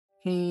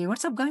Hey,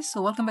 what's up guys?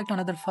 So welcome back to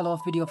another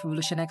follow-up video of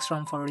Evolution X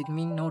ROM for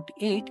Redmi Note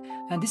 8,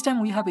 and this time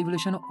we have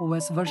Evolution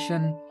OS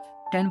version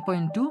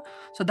 10.2.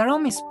 So the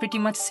ROM is pretty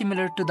much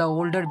similar to the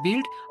older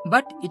build,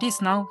 but it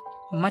is now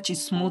much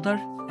smoother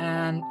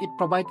and it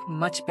provides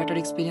much better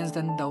experience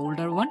than the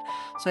older one.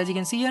 So as you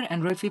can see here,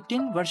 Android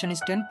 15 version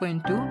is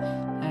 10.2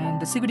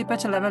 and the security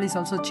patch level is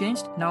also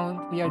changed.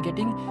 Now we are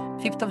getting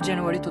 5th of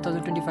January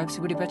 2025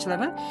 security patch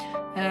level,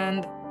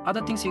 and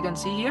other things you can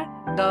see here,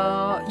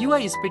 the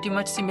UI is pretty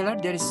much similar.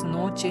 There is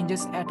no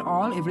changes at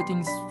all, everything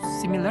is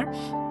similar.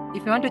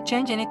 If you want to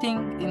change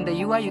anything in the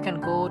UI, you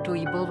can go to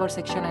Evolver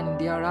section and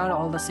there are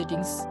all the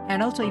settings.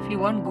 And also if you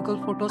want Google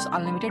Photos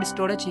unlimited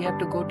storage, you have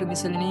to go to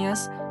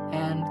miscellaneous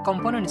and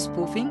component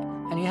spoofing,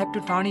 and you have to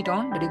turn it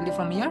on directly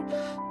from here,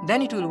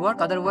 then it will work.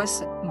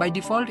 Otherwise by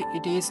default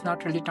it is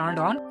not really turned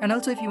on. And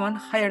also if you want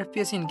higher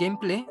FPS in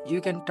gameplay,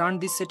 you can turn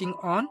this setting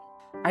on.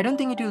 I don't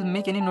think it will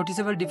make any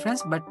noticeable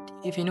difference, but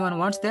if anyone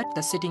wants that,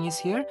 the setting is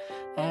here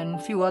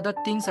and few other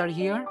things are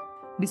here.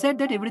 Besides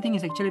that, everything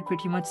is actually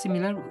pretty much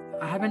similar.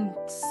 I haven't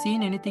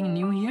seen anything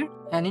new here.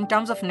 And in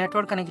terms of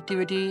network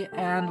connectivity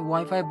and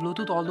Wi-Fi,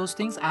 Bluetooth, all those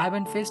things, I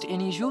haven't faced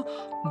any issue,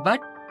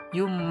 but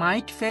you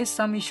might face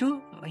some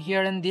issue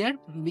here and there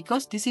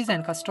because this is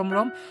a custom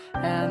ROM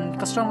and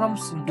custom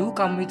ROMs do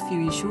come with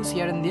few issues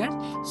here and there,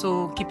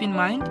 so keep in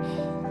mind.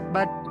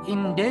 But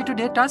in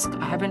day-to-day task,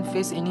 I haven't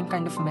faced any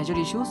kind of major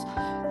issues.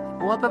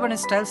 Wallpaper and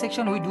style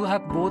section, we do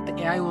have both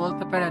AI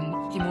wallpaper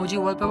and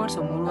emoji wallpaper,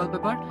 so more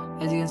wallpaper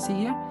as you can see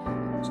here.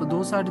 So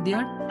those are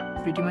there,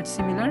 pretty much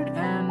similar.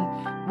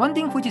 And one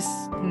thing which is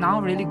now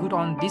really good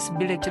on this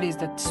build actually is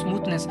that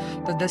smoothness.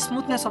 The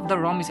smoothness of the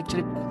ROM is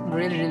actually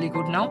really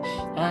good now,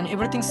 and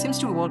everything seems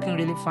to be working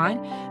really fine.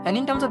 And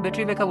in terms of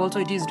battery backup also,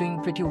 it is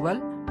doing pretty well.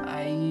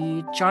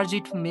 I charged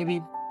it maybe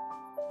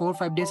 4 or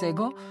 5 days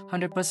ago,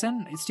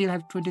 100%. I still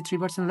have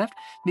 23% left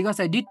because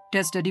I did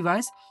test the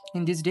device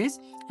in these days,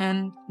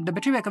 and the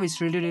battery backup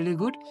is really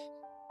good.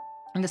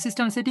 In the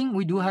system setting,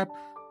 we do have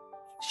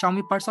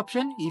Xiaomi parts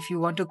option. If you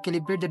want to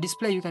calibrate the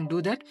display, you can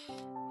do that.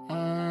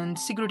 And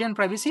security and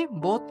privacy,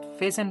 both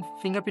face and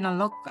fingerprint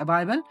unlock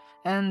available,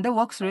 and that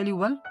works really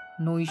well,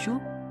 no issue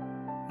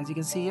as you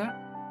can see here.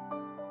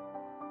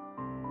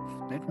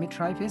 Let me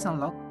try face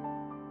unlock.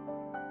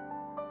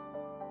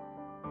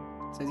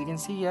 So as you can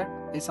see here,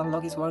 this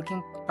unlock is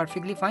working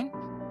perfectly fine.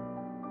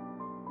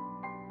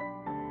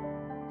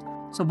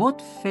 So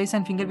both face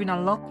and fingerprint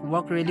unlock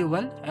work really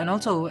well. And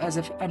also as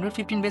a Android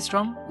 15 based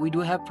ROM, we do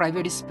have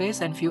private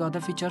space and few other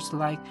features,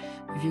 like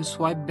if you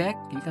swipe back,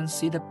 you can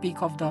see the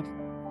peak of the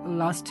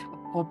last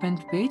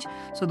opened page.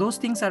 So those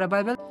things are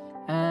available.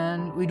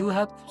 And we do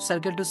have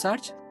circle to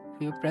search.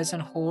 If you press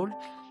and hold,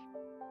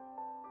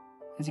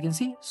 as you can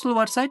see, slow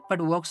outside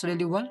but works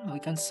really well. We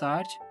can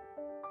search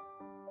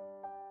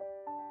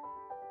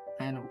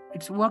and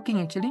it's working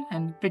actually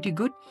and pretty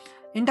good.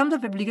 In terms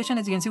of application,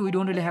 as you can see, we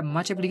don't really have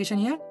much application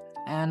here,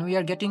 and we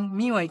are getting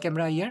MIUI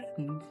camera here.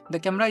 The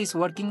camera is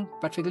working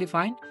perfectly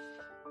fine,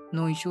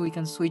 no issue. We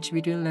can switch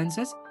between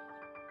lenses,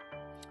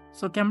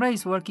 so camera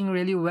is working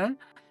really well.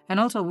 And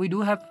also we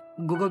do have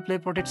Google Play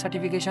Protect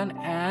certification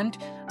and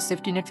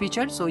safety net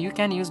feature, so you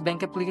can use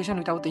bank application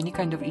without any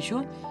kind of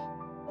issue.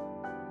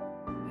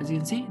 As you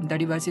can see, the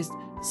device is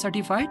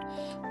certified,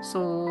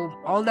 so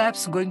all the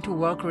apps going to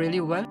work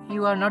really well.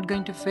 You are not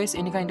going to face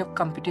any kind of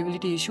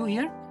compatibility issue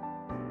here.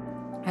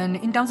 And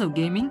in terms of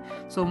gaming,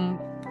 so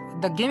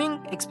the gaming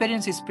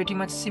experience is pretty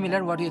much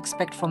similar what you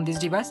expect from this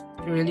device.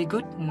 Really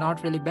good,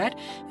 not really bad.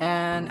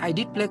 And I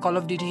did play Call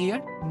of Duty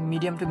here,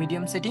 medium to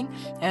medium setting.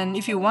 And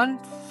if you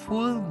want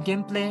full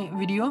gameplay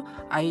video,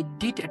 I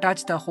did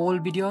attach the whole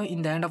video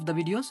in the end of the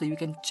video, so you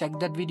can check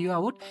that video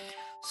out.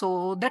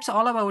 So that's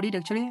all about it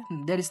actually.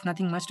 There is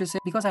nothing much to say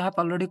because I have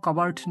already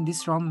covered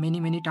this ROM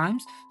many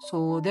times,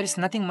 so there is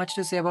nothing much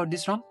to say about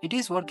this ROM. It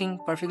is working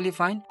perfectly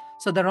fine.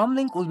 So the ROM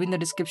link will be in the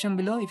description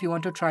below if you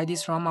want to try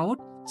this ROM out.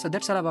 So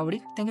that's all about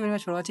it. Thank you very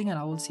much for watching, and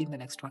I will see you in the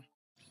next one.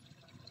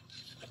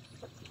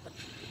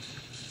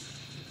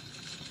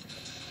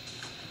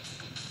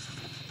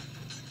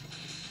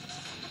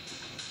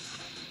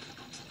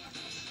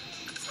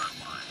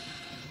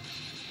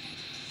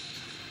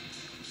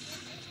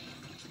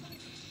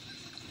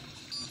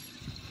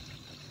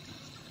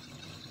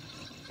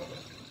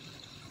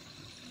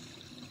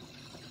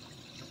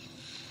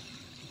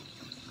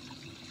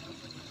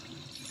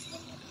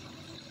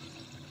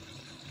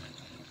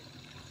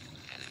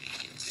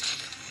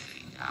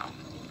 Ow.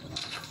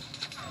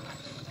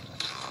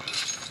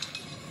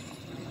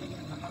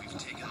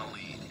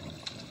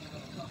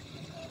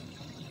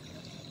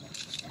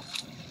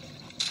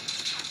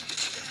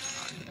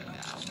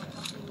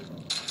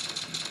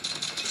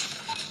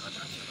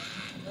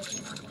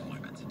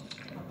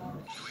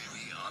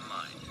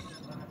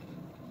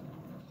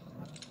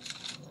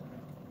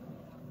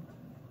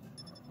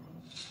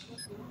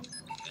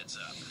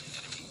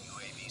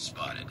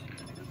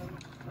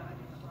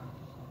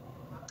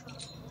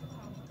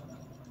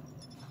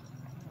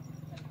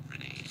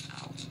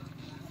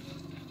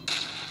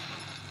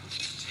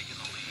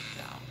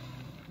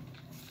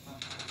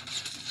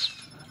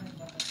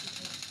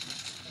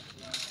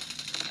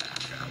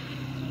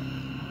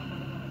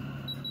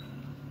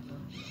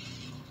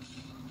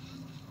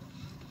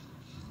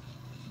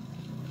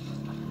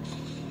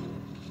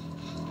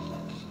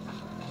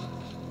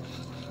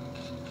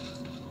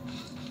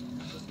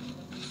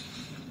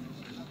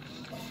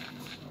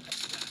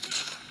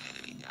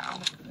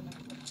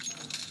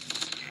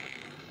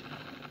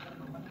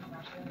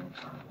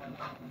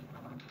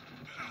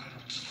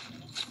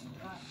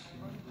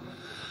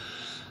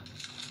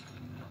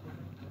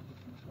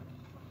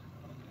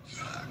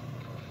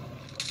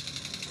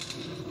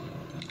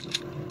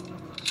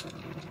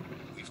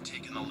 We've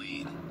taken the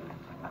lead.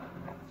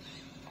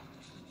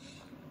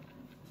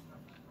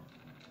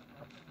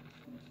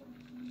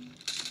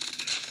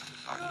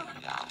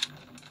 Target down.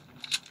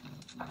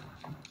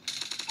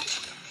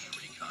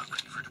 Recon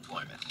ready for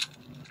deployment.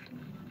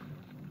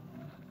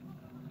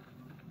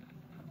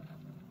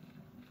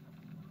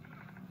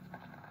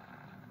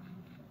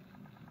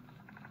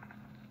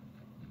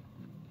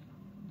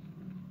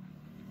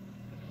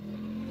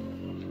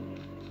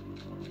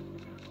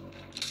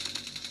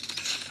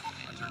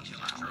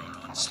 Hunter-killer drone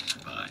on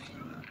standby.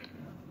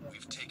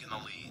 We've taken the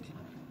lead.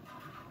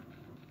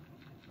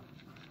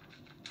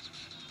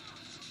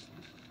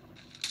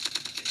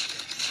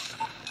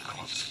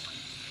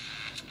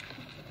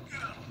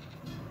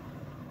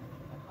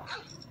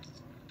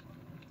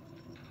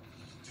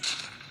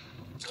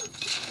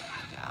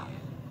 Down.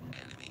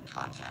 Enemy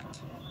contact.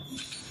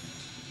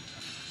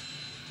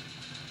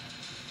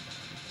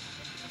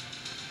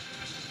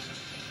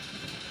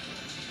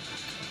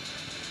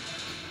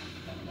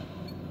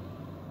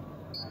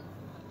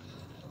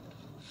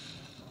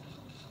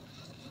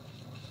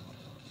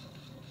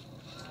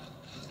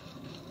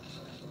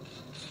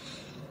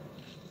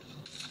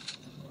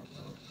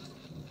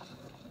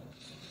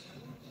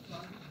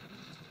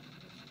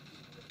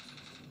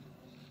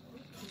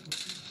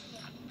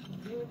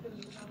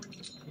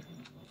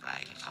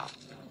 Flag out.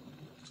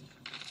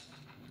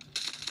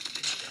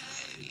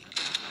 Enemy.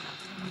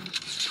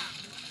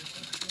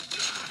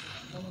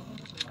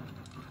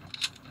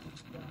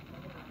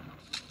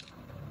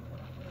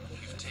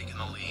 We've taken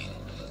the lead.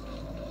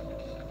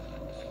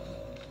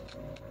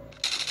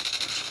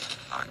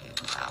 Target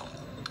down.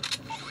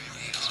 UAV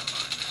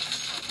online.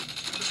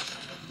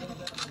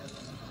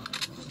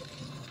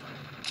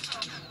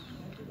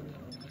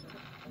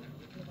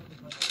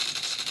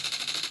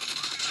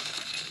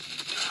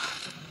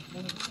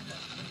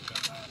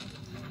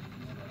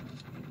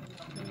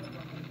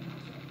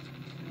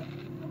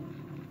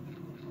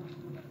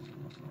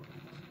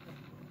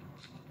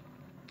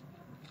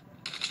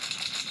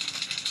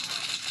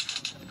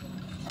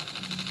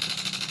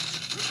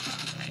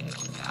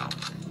 Tango down.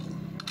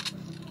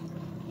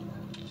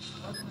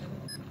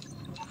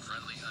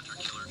 Friendly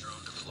hunter-killer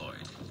drone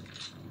deployed.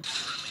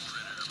 Friendly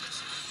predator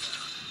missile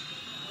inbound.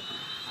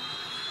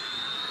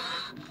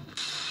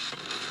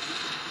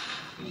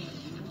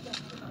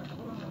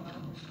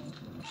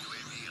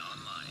 UAV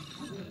online.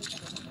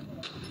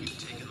 We've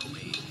taken the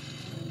lead.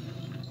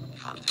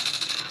 Contact.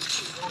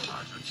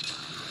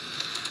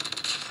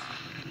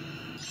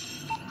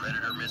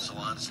 Predator missile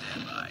on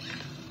standby.